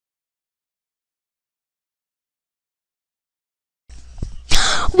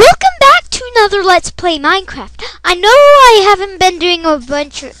another Let's Play Minecraft. I know I haven't been doing I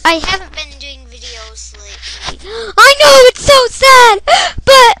haven't been doing videos lately. I know, it's so sad,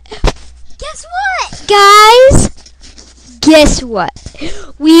 but guess what, guys? Guess what?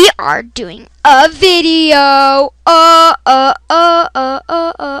 We are doing a video.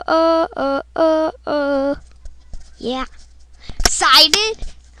 Yeah. Excited?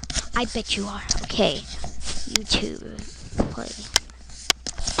 I bet you are. Okay. YouTube. Play.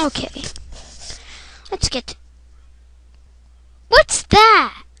 Okay. Let's get... What's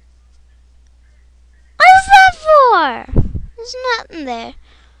that? What's that for? There's nothing there.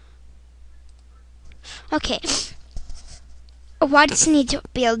 Okay. Why does it need to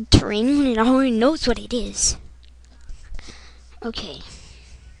build terrain when it already knows what it is? Okay.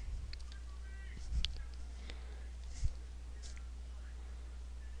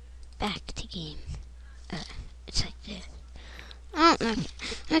 Back to the game. It's like this. Oh,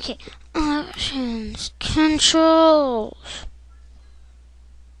 okay. Options. Controls.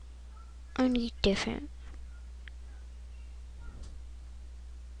 I need different.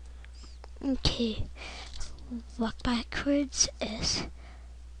 Okay. Walk backwards is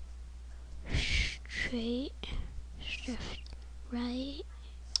straight, left, right,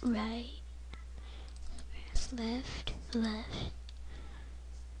 left.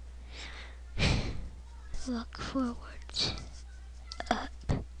 Walk forwards, up.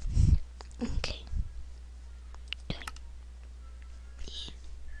 Okay.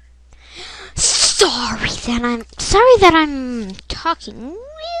 Sorry that I'm talking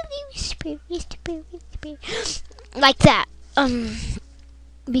really whisper like that.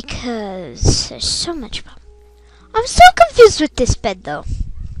 Because there's so much problem. I'm so confused with this bed though.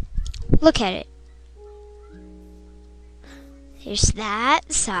 Look at it. There's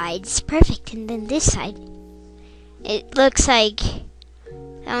that side's perfect, and then this side, it looks like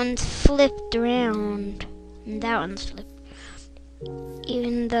that one's flipped around, and that one's flipped.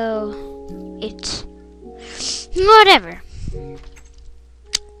 Even though it's whatever.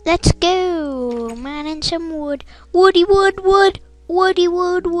 Let's go mining some wood. Woody wood.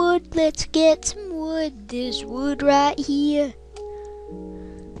 Let's get some wood. There's wood right here.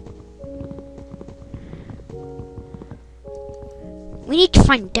 We need to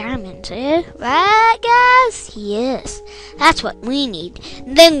find diamonds, eh? Right, guys? Yes. That's what we need.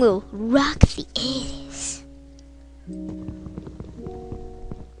 Then we'll rock the 80s.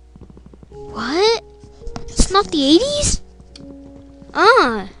 What? It's not the 80s?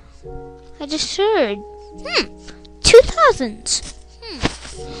 Ah. I just heard. 2000s.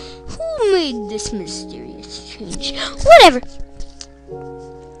 Who made this mysterious change? Whatever.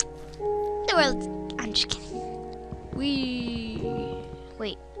 The world. I'm just kidding. Wait.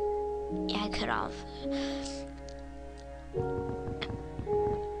 Yeah, I cut off.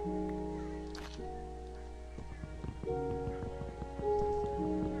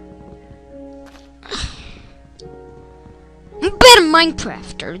 I'm a better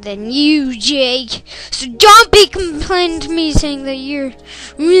Minecrafter than you, Jake. So don't be complaining to me saying that you're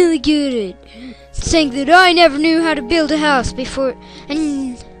really good at saying that I never knew how to build a house before,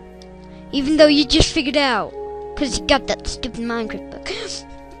 and even though you just figured out. Because you got that stupid Minecraft book.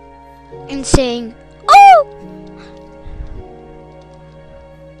 And saying, oh!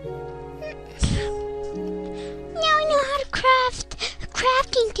 Now I know how to craft a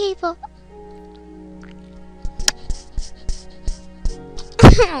crafting table.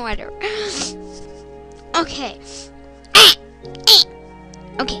 Whatever. Okay.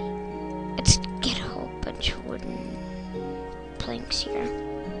 Okay. Let's get a whole bunch of wooden planks here.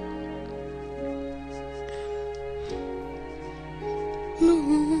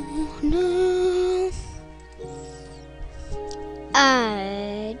 No.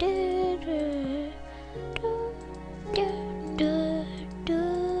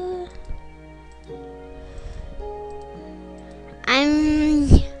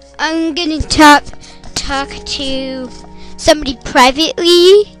 I'm gonna talk to somebody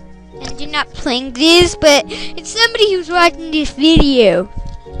privately, and you're not playing this, but it's somebody who's watching this video.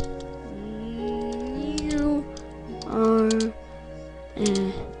 You are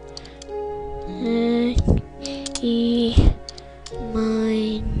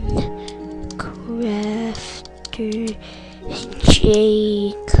Minecrafter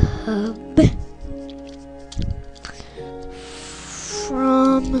Jacob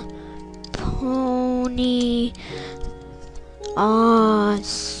from Pony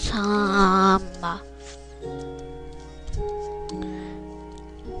Awesome.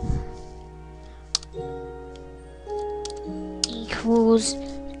 Equals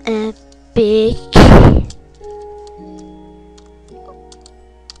epic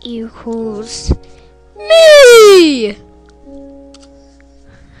equals me.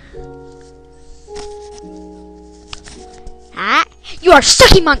 You are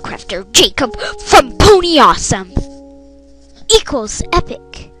sucky Minecrafter Jacob from Pony Awesome. Equals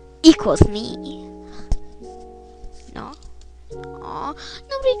epic equals me. No. Aw,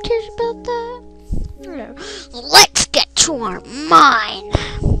 nobody cares about that. Let's get to our mine.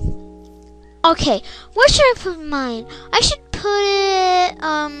 Okay, where should I put mine? I should put it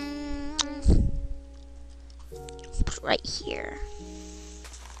right here.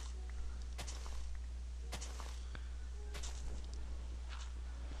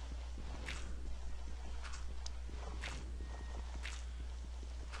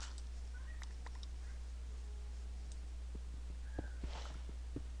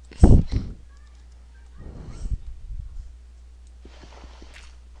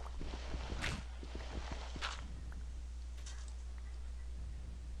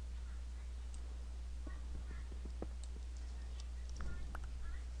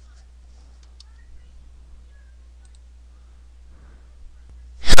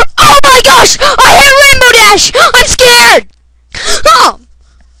 Gosh, I hit Rainbow Dash! I'm scared!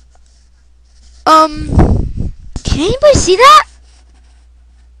 Can anybody see that?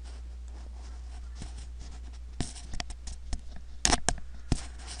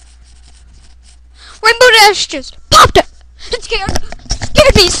 Rainbow Dash just popped up! It scared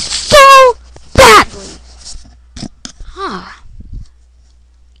me so badly!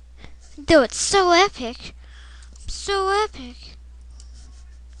 Though it's so epic. So epic.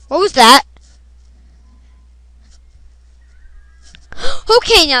 What was that?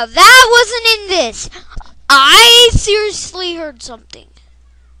 Okay, now that wasn't in this. I seriously heard something.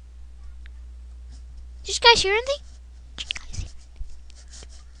 Did you guys hear anything?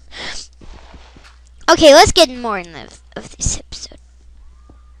 Okay, let's get more in of this episode.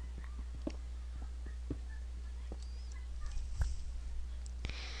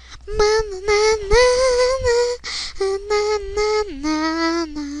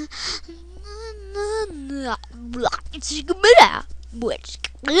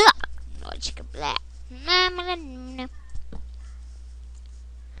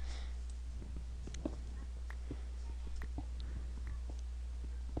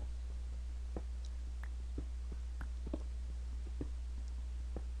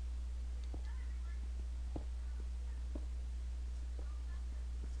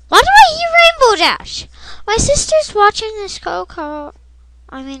 Why do I hear Rainbow Dash? My sister's watching this show called,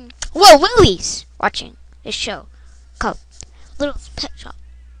 Lily's watching this show called Little Pet Shop.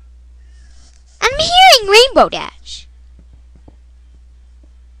 I'm hearing Rainbow Dash.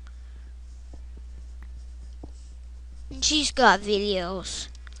 And she's got videos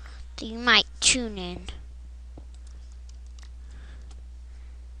that you might tune in.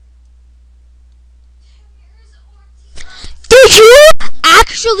 Did you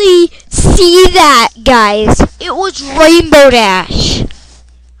actually see that, guys? It was Rainbow Dash.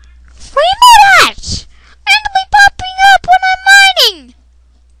 Rainbow Dash! Randomly popping up when I'm mining!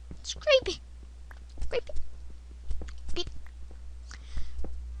 It's creepy. Creepy. Creepy.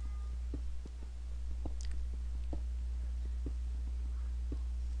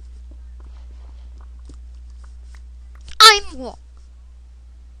 I'm wrong.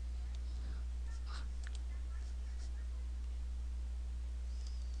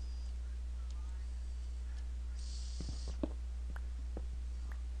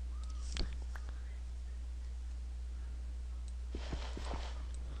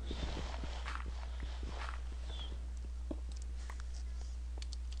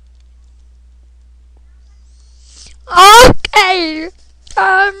 Okay,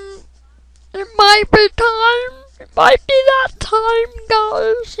 it might be time. It might be that time,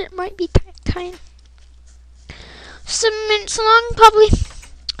 guys. It might be time. 7 minutes long, probably.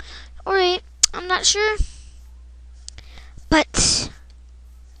 Alright, I'm not sure. But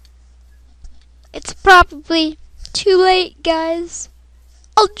it's probably too late, guys.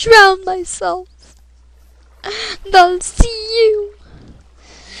 I'll drown myself. And I'll see you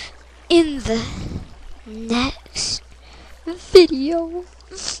in the next video.